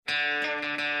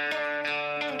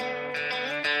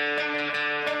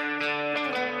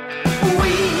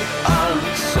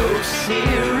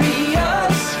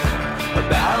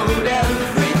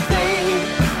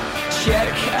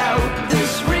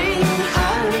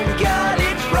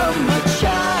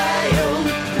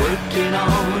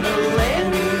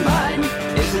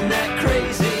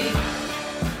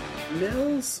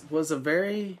was a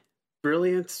very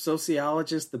brilliant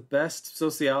sociologist, the best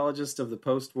sociologist of the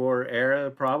post-war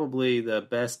era, probably the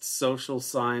best social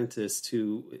scientist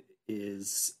who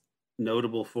is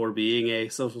notable for being a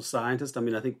social scientist. I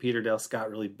mean, I think Peter Dale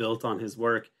Scott really built on his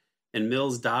work, and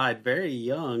Mills died very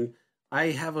young.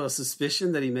 I have a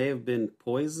suspicion that he may have been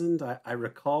poisoned. I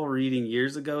recall reading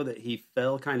years ago that he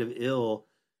fell kind of ill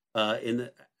at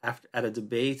a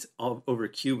debate over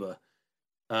Cuba,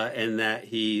 and that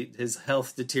his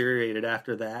health deteriorated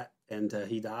after that, and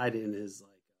he died in his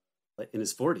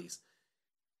 40s.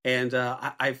 And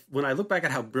when I look back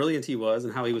at how brilliant he was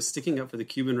and how he was sticking up for the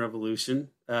Cuban Revolution,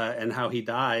 and how he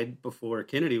died before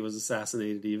Kennedy was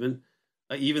assassinated, even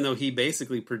though he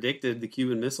basically predicted the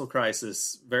Cuban Missile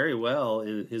Crisis very well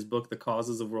in his book, The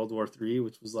Causes of World War III,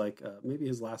 which was maybe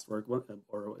his last work,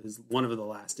 or one of the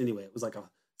last anyway. It was like a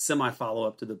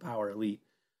semi-follow-up to The Power Elite.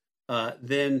 But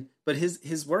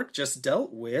his work just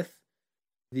dealt with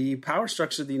the power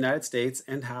structure of the United States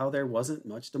and how there wasn't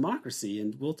much democracy.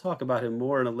 And we'll talk about him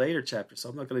more in a later chapter, so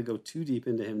I'm not going to go too deep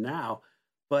into him now.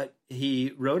 But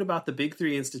he wrote about the big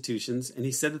three institutions, and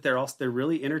he said that they're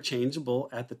really interchangeable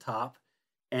at the top,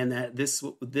 and that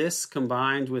this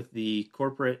combined with the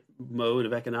corporate mode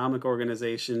of economic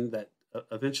organization that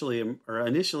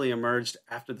initially emerged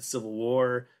after the Civil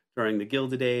War, during the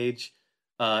Gilded Age,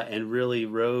 and really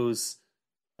rose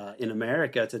in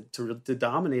America to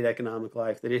dominate economic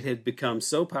life, that it had become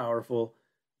so powerful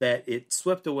that it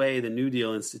swept away the New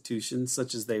Deal institutions,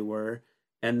 such as they were,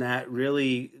 and that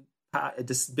really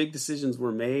big decisions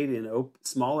were made in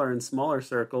smaller and smaller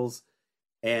circles,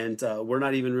 and we're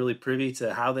not even really privy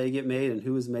to how they get made and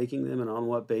who is making them and on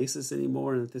what basis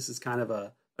anymore, and that this is kind of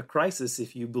a crisis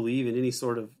if you believe in any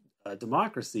sort of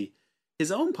democracy.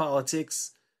 His own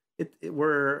politics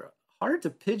were hard to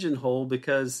pigeonhole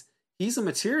because he's a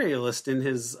materialist in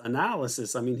his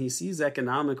analysis. I mean, he sees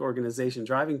economic organization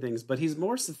driving things, but he's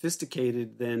more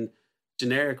sophisticated than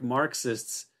generic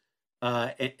Marxists.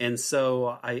 And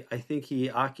so I think he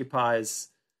occupies,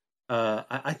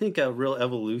 I think, a real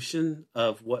evolution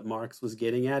of what Marx was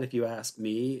getting at. If you ask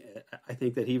me, I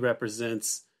think that he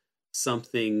represents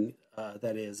something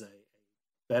that is a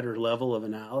better level of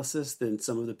analysis than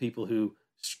some of the people who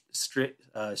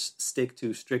stick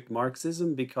to strict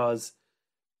Marxism, because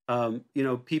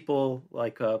people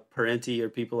like Parenti or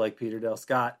people like Peter Dale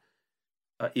Scott,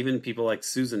 even people like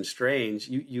Susan Strange,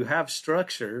 you have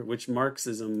structure, which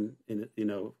Marxism,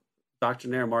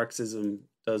 doctrinaire Marxism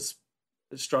does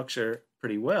structure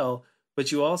pretty well,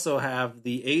 but you also have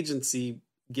the agency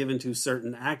given to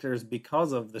certain actors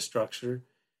because of the structure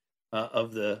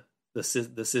of the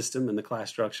system and the class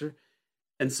structure.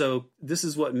 And so this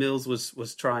is what Mills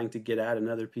was trying to get at, and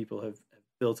other people have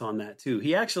built on that too.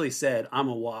 He actually said, I'm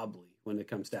a wobbly when it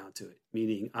comes down to it,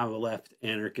 meaning I'm a left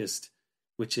anarchist,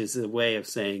 which is a way of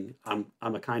saying I'm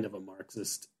a kind of a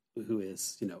Marxist who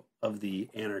is, of the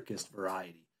anarchist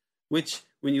variety. Which,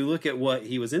 when you look at what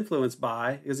he was influenced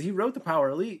by, because he wrote The Power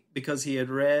Elite because he had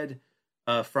read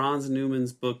Franz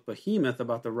Newman's book Behemoth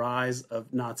about the rise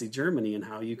of Nazi Germany and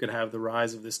how you could have the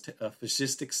rise of this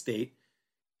fascistic state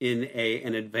in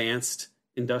an advanced,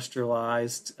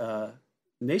 industrialized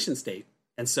nation state.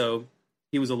 And so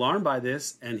he was alarmed by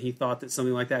this, and he thought that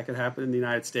something like that could happen in the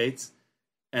United States,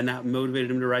 and that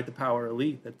motivated him to write The Power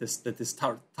Elite, that this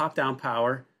top-down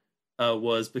power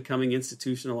was becoming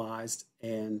institutionalized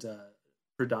and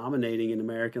predominating in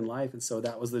American life. And so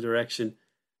that was the direction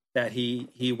that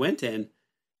he went in.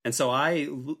 And so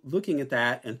looking at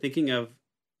that and thinking of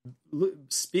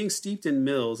being steeped in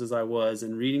Mills as I was,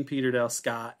 and reading Peter Dale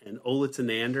Scott, and Ola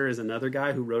Tenander is another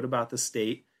guy who wrote about the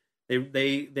state.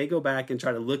 They go back and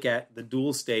try to look at the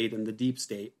dual state and the deep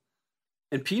state.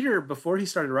 And Peter, before he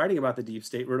started writing about the deep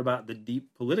state, wrote about the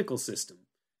deep political system,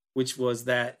 which was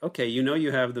that, okay,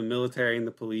 you have the military and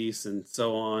the police and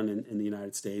so on in the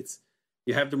United States.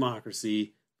 You have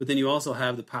democracy, but then you also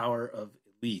have the power of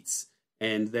elites.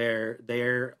 And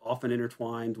they're often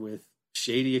intertwined with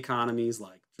shady economies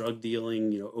like drug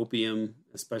dealing, opium,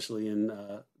 especially in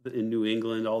New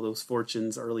England. All those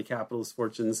fortunes, early capitalist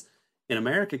fortunes in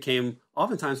America, came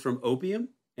oftentimes from opium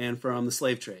and from the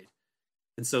slave trade.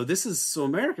 And so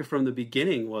America from the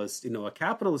beginning was, a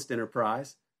capitalist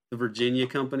enterprise. The Virginia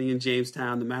Company in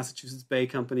Jamestown, the Massachusetts Bay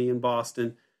Company in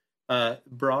Boston,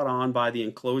 brought on by the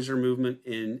enclosure movement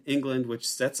in England, which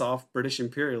sets off British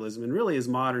imperialism and really is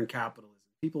modern capitalism.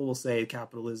 People will say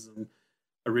capitalism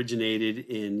originated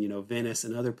in, Venice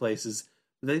and other places.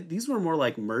 These were more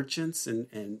like merchants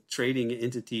and trading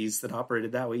entities that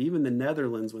operated that way. Even the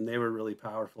Netherlands, when they were really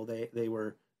powerful,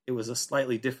 it was a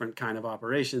slightly different kind of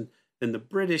operation than the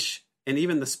British, and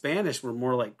even the Spanish were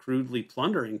more like crudely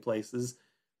plundering places,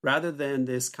 rather than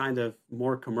this kind of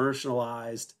more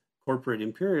commercialized corporate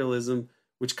imperialism,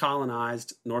 which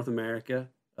colonized North America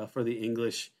for the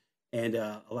English and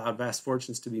allowed vast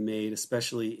fortunes to be made,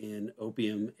 especially in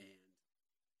opium and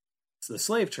the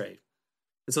slave trade.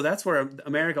 And so that's where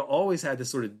America always had this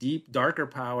sort of deep, darker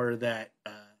power that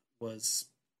was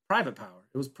private power.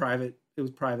 It was private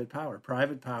power.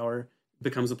 Private power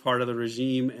becomes a part of the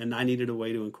regime, and I needed a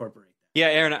way to incorporate that. Yeah,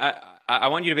 Aaron, I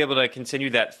want you to be able to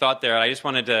continue that thought there. I just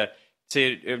wanted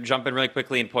to jump in really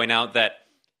quickly and point out that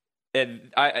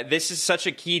this is such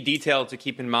a key detail to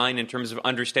keep in mind in terms of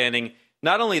understanding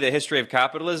not only the history of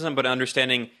capitalism, but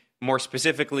understanding more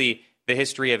specifically the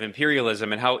history of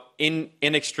imperialism and how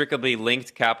inextricably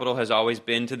linked capital has always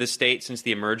been to the state since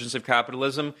the emergence of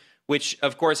capitalism, which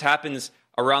of course happens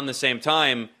around the same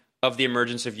time of the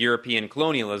emergence of European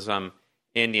colonialism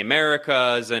in the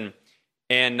Americas and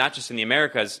not just in the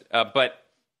Americas, but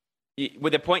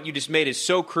with the point you just made is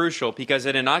so crucial because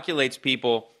it inoculates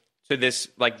people to this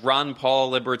like Ron Paul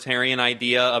libertarian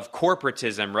idea of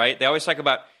corporatism, right? They always talk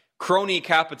about crony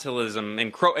capitalism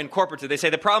and corporatism. They say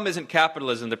the problem isn't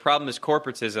capitalism, the problem is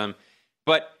corporatism.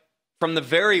 But from the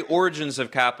very origins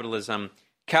of capitalism,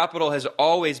 capital has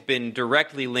always been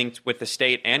directly linked with the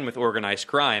state and with organized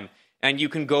crime. And you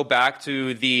can go back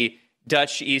to the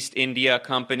Dutch East India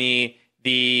Company,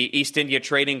 the East India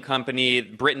Trading Company,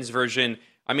 Britain's version.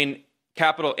 I mean,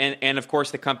 capital, and of course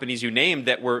the companies you named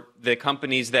that were the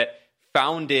companies that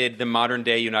founded the modern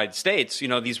day United States. You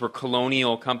know, these were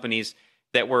colonial companies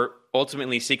that were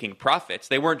ultimately seeking profits.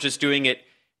 They weren't just doing it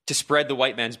to spread the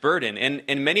white man's burden. And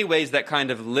in many ways, that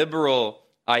kind of liberal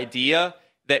idea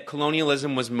that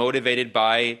colonialism was motivated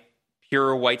by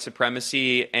pure white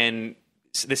supremacy and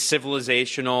the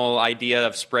civilizational idea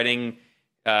of spreading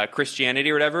Christianity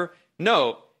or whatever.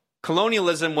 No,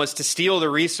 colonialism was to steal the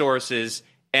resources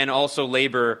and also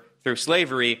labor through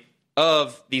slavery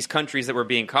of these countries that were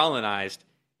being colonized.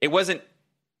 It wasn't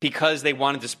because they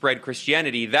wanted to spread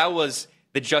Christianity. That was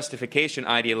the justification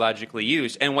ideologically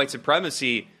used. And white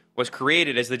supremacy was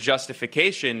created as the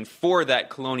justification for that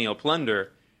colonial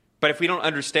plunder. But if we don't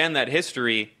understand that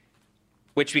history,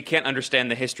 which we can't understand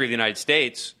the history of the United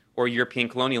States or European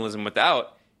colonialism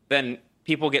without, then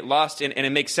people get lost. And it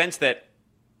makes sense that,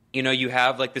 you know, you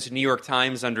have like this New York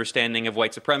Times understanding of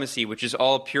white supremacy, which is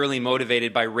all purely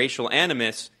motivated by racial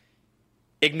animus,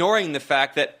 ignoring the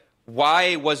fact that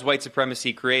why was white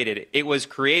supremacy created? It was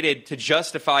created to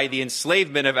justify the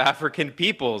enslavement of African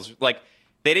peoples. Like,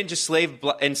 they didn't just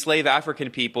enslave African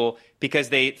people because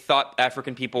they thought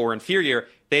African people were inferior.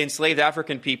 They enslaved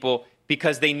African people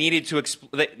because they needed to.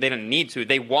 They didn't need to.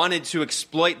 They wanted to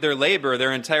exploit their labor.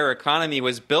 Their entire economy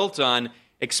was built on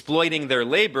exploiting their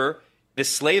labor, the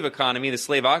slave economy, the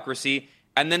slaveocracy,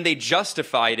 and then they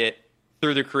justified it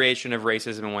through the creation of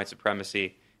racism and white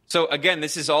supremacy. So again,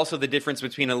 this is also the difference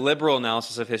between a liberal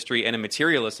analysis of history and a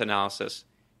materialist analysis.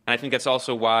 And I think that's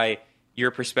also why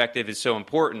your perspective is so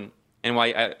important and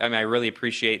why I really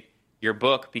appreciate your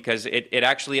book, because it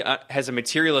actually has a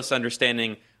materialist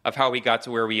understanding of how we got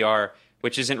to where we are,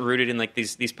 which isn't rooted in like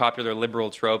these popular liberal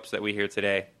tropes that we hear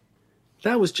today.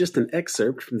 That was just an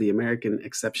excerpt from the American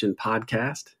Exception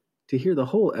podcast. To hear the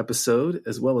whole episode,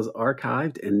 as well as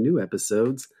archived and new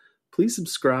episodes, please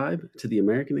subscribe to the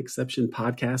American Exception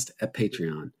podcast at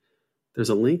Patreon. There's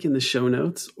a link in the show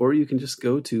notes, or you can just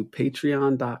go to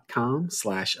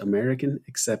patreon.com/American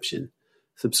Exception.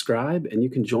 Subscribe, and you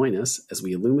can join us as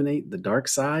we illuminate the dark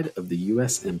side of the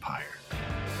U.S. empire.